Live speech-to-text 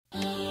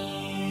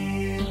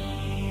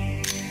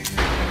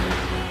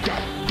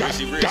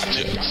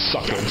Gotcha,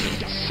 sucker.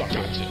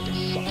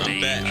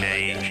 I'm back.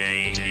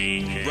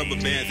 Rubber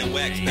bands and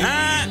wax.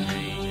 I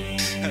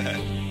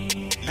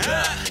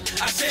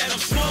said I'm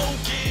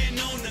smoking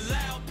on the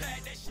loud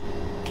pack.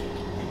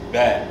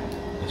 Back.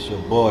 It's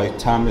your boy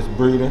Thomas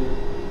Breeder,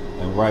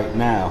 and right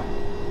now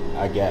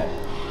I got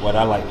what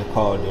I like to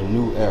call the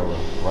new era,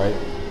 right?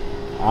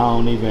 I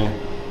ain't even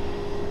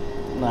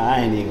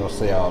gonna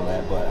say all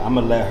that, but I'm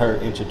gonna let her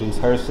introduce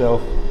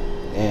herself,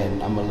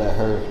 and I'm gonna let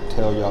her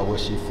tell y'all where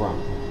she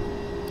from.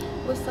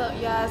 What's up,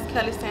 y'all? It's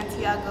Kelly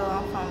Santiago.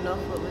 I'm from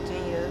Norfolk,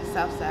 Virginia,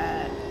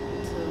 Southside,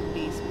 to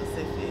be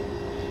specific.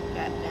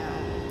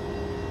 Goddamn,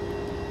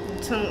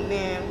 tuned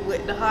in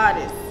with the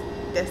hardest.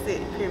 That's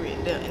it,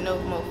 period. No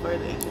more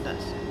further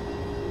introduction.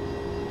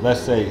 Let's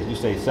say, you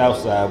say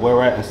Southside.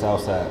 Where at in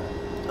Southside?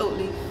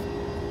 Oakleaf.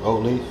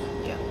 Oakleaf?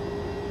 Yeah.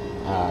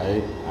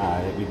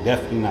 Alright. We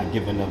definitely not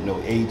giving up no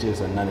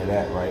ages or none of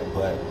that, right?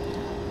 But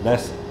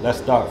let's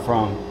start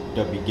from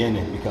the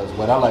beginning, because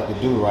what I like to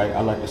do, right, I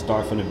like to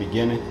start from the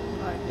beginning.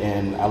 Right.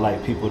 And I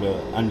like people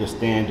to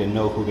understand and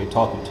know who they're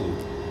talking to.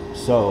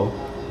 So,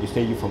 you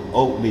say you're from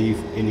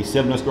Oakleaf. Any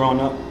siblings growing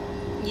up?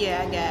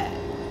 Yeah, I got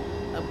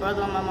a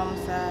brother on my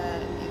mama's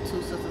side and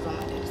two sisters on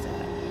my daddy's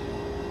side.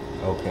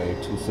 Okay,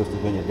 two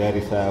sisters on your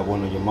daddy's side,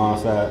 one on your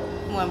mom's side?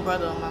 One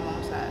brother on my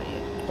mom's side,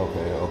 yeah.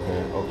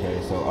 Okay.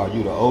 So are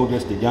you the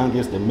oldest, the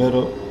youngest, the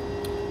middle?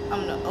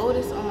 I'm the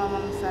oldest on my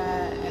mom's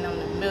side, and I'm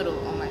the middle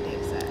on my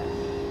dad's side.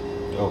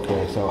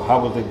 Okay, so how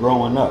was it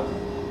growing up?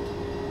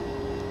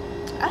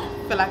 I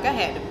feel like I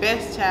had the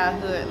best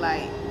childhood.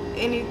 Like,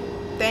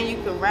 anything you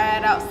could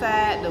ride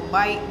outside, the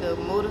bike, the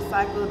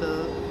motorcycle,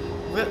 the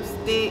rip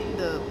stick,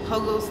 the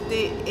pogo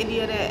stick,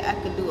 any of that, I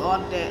could do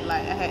all of that.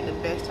 Like, I had the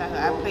best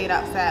childhood. I played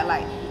outside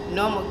like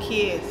normal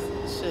kids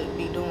should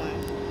be doing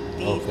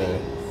these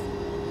days.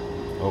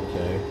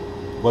 Okay.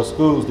 What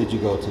schools did you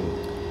go to?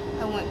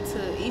 I went to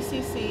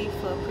ECC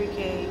for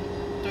pre-K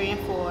 3 and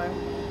 4,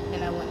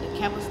 and I went to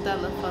Campus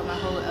Stella for my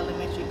whole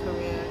elementary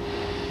career,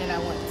 and I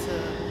went to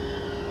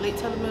Lake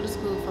Taylor Middle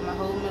School for my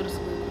whole middle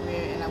school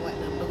career, and I went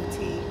to Booker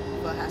T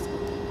for high school.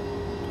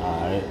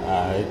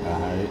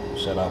 Alright.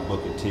 Shout out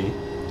Booker T.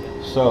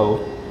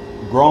 So,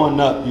 growing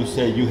up, you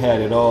said you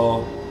had it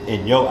all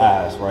in your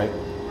eyes, right?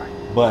 Right.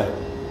 But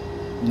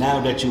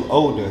now that you're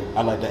older,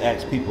 I like to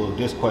ask people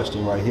this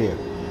question right here.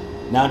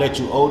 Now that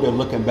you're older,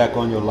 looking back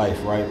on your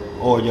life, right,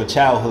 or your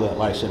childhood,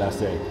 like should I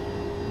say,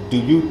 do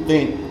you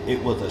think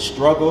it was a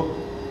struggle,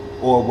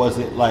 or was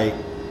it like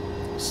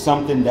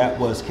something that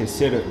was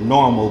considered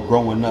normal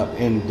growing up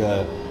in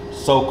the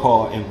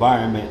so-called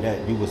environment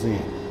that you was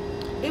in?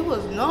 It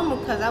was normal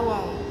because I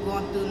wasn't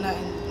going through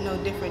nothing no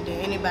different than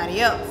anybody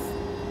else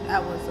I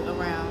was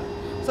around.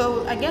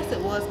 So I guess it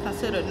was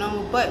considered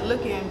normal, but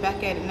looking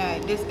back at it now,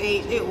 at this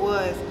age, it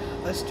was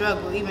a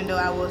struggle, even though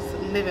I was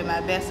living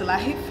my best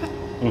life.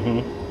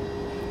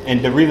 And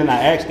the reason I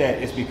asked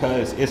that is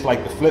because it's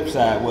like the flip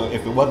side. Well,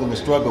 if it wasn't a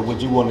struggle,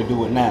 would you want to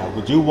do it now?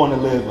 Would you want to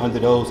live under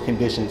those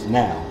conditions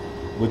now?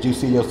 Would you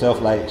see yourself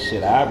like,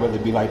 shit, I'd rather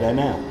be like that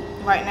now?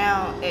 Right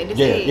now, at this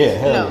age?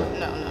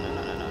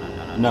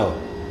 No.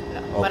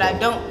 Okay. But I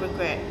don't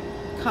regret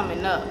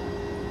coming up.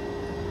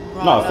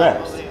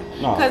 Facts.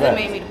 Because it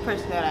made me the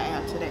person that I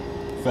am today.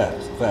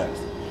 Facts.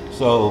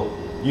 So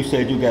you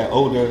said you got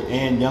older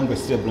and younger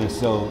siblings,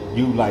 so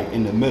you like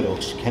in the middle.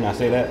 Can I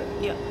say that?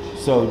 Yeah.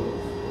 So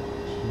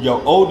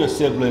your older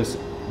siblings,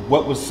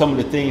 what was some of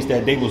the things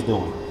that they was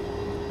doing?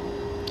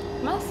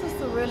 My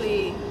sister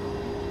really,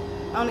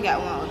 I only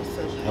got one older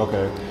sibling.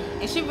 Okay.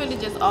 And she really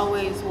just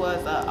always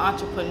was an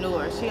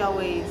entrepreneur. She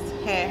always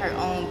had her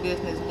own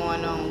business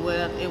going on,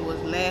 whether it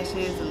was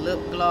lashes, lip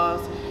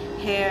gloss,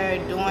 hair,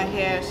 doing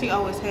hair. She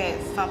always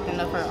had something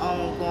of her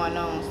own going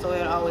on. So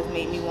it always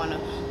made me want to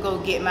go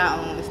get my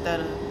own instead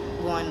of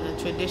going the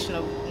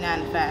traditional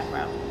 9-to-5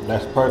 route.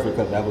 That's perfect,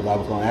 because that was I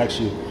was going to ask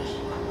you.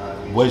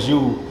 Was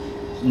you,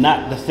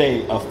 not to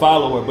say a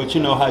follower, but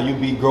you know how you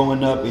be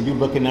growing up and you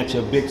looking at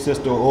your big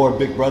sister or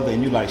big brother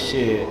and you like,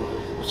 shit,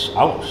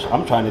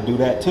 I'm trying to do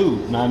that too.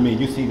 You know what I mean?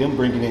 You see them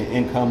bringing in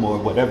income or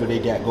whatever they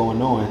got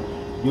going on,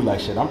 you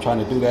like, shit, I'm trying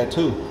to do that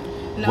too.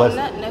 No,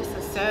 not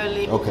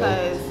necessarily,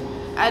 because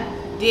I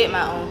did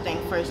my own thing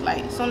first.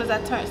 Like, as soon as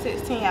I turned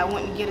 16, I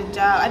went to get a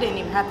job. I didn't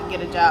even have to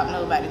get a job.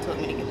 Nobody told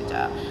me to get a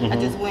job. I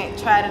just went,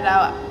 tried it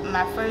out.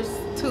 My first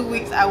 2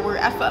 weeks I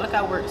felt like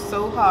I worked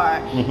so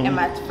hard, and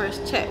my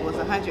first check was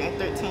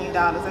 $113.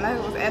 And I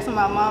was asking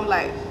my mom,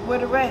 like, where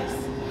the rest?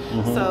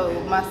 So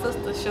my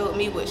sister showed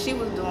me what she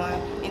was doing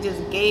and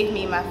just gave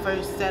me my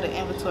first set of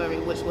inventory,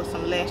 which was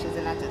some lashes,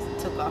 and I just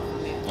took off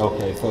from there.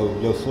 Okay, so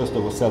your sister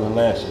was selling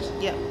lashes?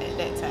 Yep, at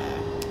that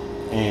time.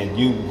 And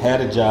you had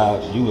a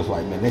job, you was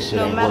like, man, this shit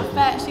ain't working. No, matter of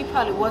fact, she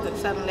probably wasn't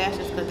selling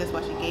lashes because that's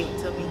why she gave it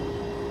to me.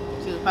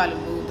 She was probably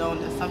moved on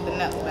to something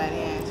else by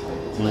then.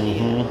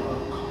 Yeah.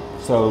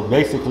 So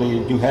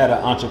basically, you had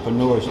an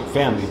entrepreneurship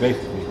family,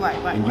 basically. Right.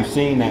 And you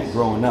seen that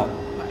growing up.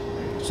 Right.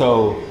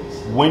 So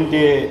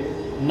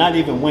not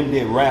even when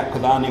did rap,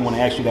 because I don't even want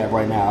to ask you that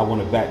right now, I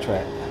want to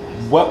backtrack.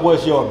 What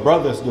was your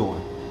brothers doing?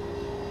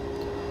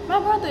 My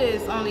brother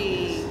is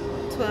only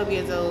 12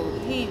 years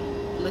old. He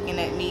looking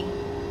at me,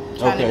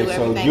 trying to do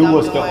everything so you I'm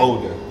was doing. the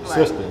older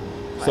sister.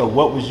 Right. So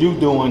what was you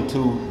doing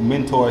to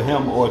mentor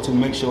him or to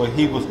make sure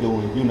he was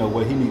doing,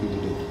 what he needed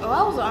to do? Oh,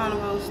 I was an honor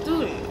roll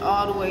student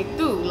all the way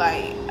through.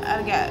 Like,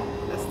 I got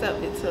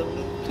accepted to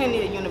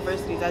plenty of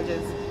universities. I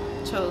just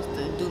chose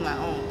to do my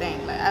own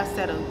thing. Like, I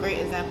set a great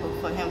example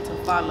for him to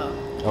follow.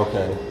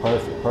 Okay,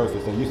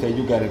 perfect. So you say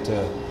you got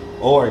into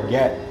or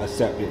got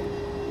accepted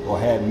or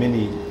had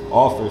many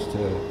offers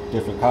to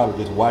different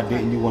colleges. Why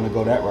didn't you want to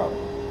go that route?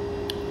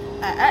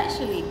 I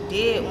actually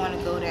did want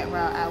to go that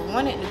route. I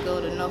wanted to go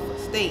to Norfolk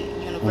State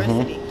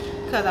University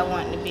because I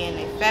wanted to be in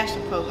a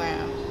fashion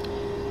program,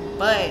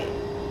 but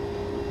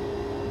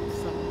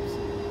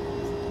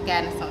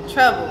got in some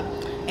trouble,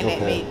 and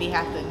that made me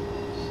have to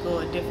go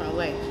a different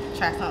way,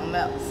 try something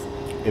else.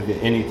 Is there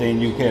anything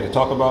you care to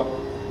talk about?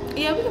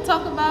 Yeah, we can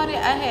talk about it.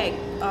 I had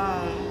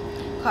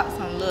caught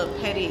some little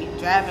petty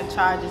driving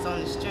charges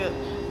on the strip,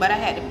 but I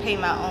had to pay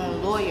my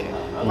own lawyer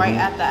right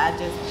after I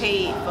just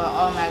paid for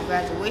all my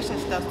graduation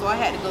stuff. So I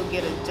had to go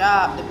get a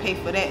job to pay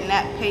for that,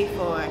 not pay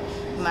for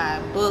my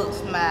books,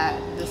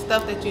 the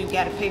stuff that you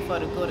got to pay for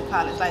to go to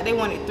college. Like, they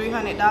wanted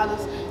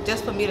 $300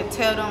 just for me to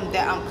tell them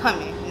that I'm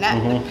coming,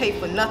 not to pay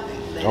for nothing.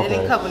 They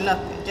didn't cover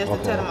nothing, just to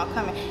tell them I'm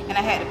coming. And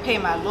I had to pay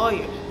my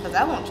lawyer because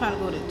I wasn't trying to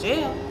go to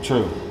jail.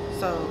 True.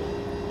 So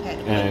I had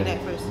to pay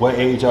that first. What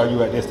age are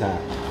you at this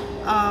time?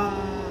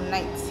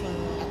 19,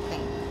 I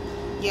think.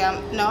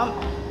 Yeah,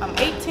 I'm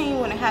 18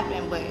 when it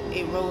happened, but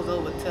it rolls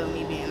over to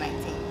me being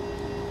 19.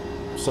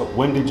 So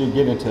when did you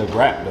get into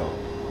rap though?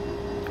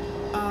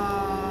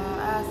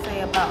 I'd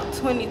say about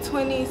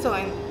 2020. So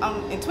in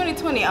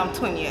 2020, I'm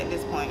 20 at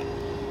this point.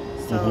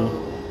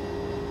 So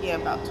yeah,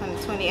 about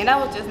 2020. And I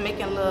was just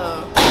making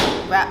little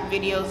rap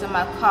videos in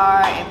my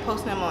car and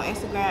posting them on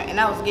Instagram, and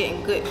I was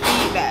getting good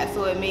feedback.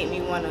 So it made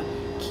me want to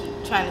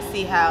keep trying to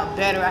see how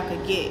better I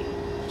could get,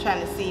 trying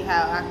to see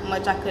how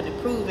much I could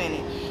improve in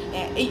it.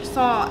 And each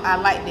song, I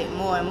liked it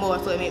more and more,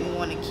 so it made me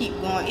want to keep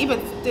going.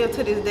 Even still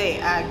to this day,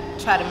 I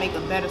try to make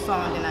a better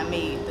song than I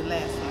made the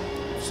last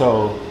one.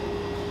 So,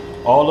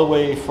 all the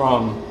way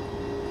from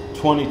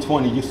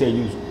 2020, you say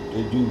you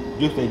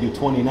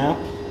 20 now?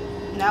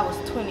 No, I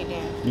was 20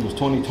 then. You was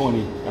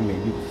 2020. I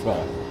mean, you was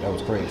that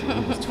was crazy.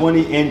 You was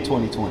 20 in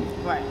 2020.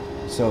 Right.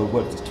 So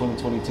what is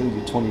 2022?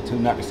 You're 22.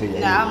 Not to say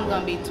that. Nah, I'm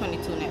gonna be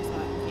 22 next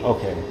month. Yeah.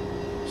 Okay.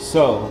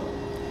 So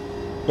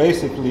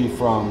basically,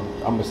 from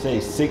I'm gonna say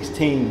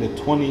 16 to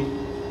 20,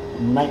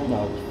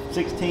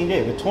 16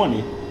 to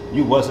 20,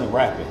 you wasn't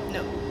rapping.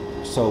 No.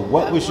 So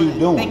what was you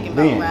doing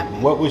then?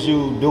 Rapping. What was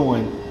you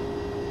doing?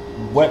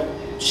 What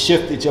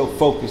shifted your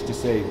focus to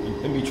say,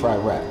 let me try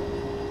rap?